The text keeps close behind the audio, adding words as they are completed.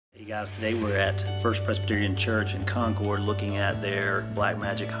Guys, today we're at First Presbyterian Church in Concord looking at their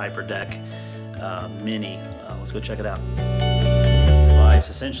BlackMagic Hyperdeck Mini. Let's go check it out. Device.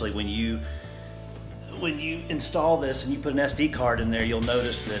 Essentially, when you install this and you put an SD card in there, you'll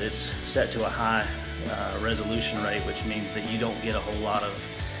notice that it's set to a high resolution rate, which means that you don't get a whole lot of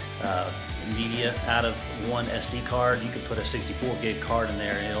media out of one SD card. You could put a 64 gig card in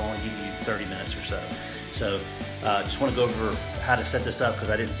there and it'll only give you 30 minutes or so. So just want to go over how to set this up because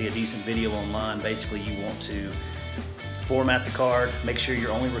I didn't see a decent video online. Basically, you want to format the card, make sure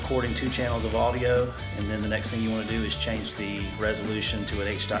you're only recording 2 channels of audio, and then the next thing you want to do is change the resolution to an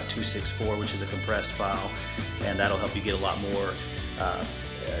H.264, which is a compressed file, and that'll help you get a lot more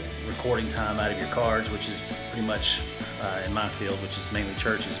recording time out of your cards, which is pretty much in my field, which is mainly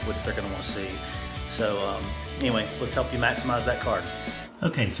churches, what they're going to want to see. So anyway, let's help you maximize that card.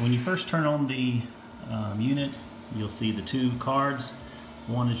 Okay, so when you first turn on the unit, you'll see the 2 cards.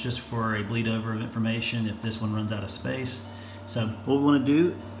 One is just for a bleed over of information if this one runs out of space. So what we want to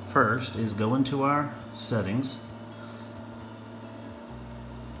do first is go into our settings.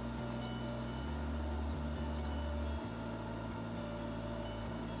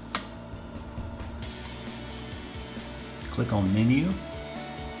 Click on menu,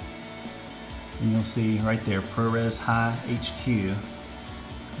 and you'll see right there ProRes High HQ,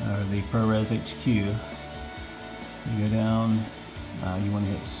 or the ProRes HQ. You go down, you want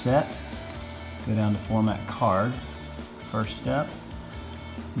to hit set, go down to format card, first step.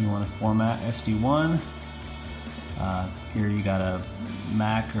 You want to format SD1. Here you got a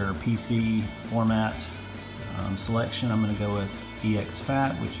Mac or PC format selection. I'm going to go with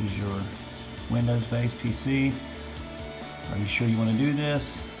exFAT, which is your Windows-based PC. Are you sure you want to do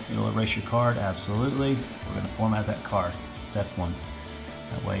this? It'll erase your card, absolutely. We're going to format that card, step 1.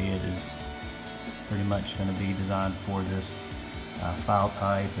 That way it is pretty much going to be designed for this file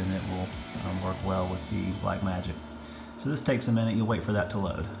type, and it will work well with the BlackMagic. So this takes a minute, you'll wait for that to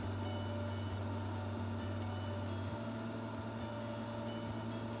load.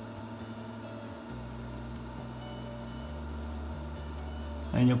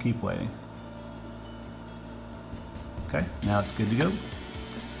 And you'll keep waiting. Okay, now it's good to go.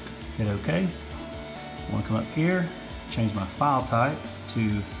 Hit OK. I want to come up here, change my file type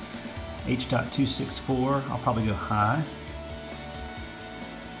to H.264. I'll probably go high.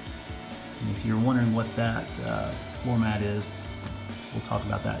 And if you're wondering what that format is, we'll talk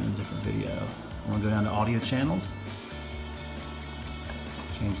about that in a different video. I want to go down to audio channels,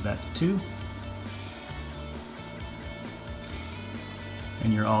 change that to 2,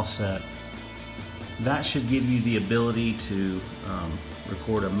 and you're all set. That should give you the ability to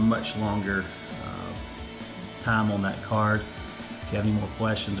record a much longer time on that card. If you have any more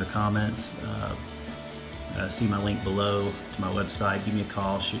questions or comments, see my link below to my website. Give me a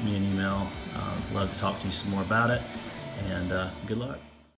call, shoot me an email. Love to talk to you some more about it, and good luck.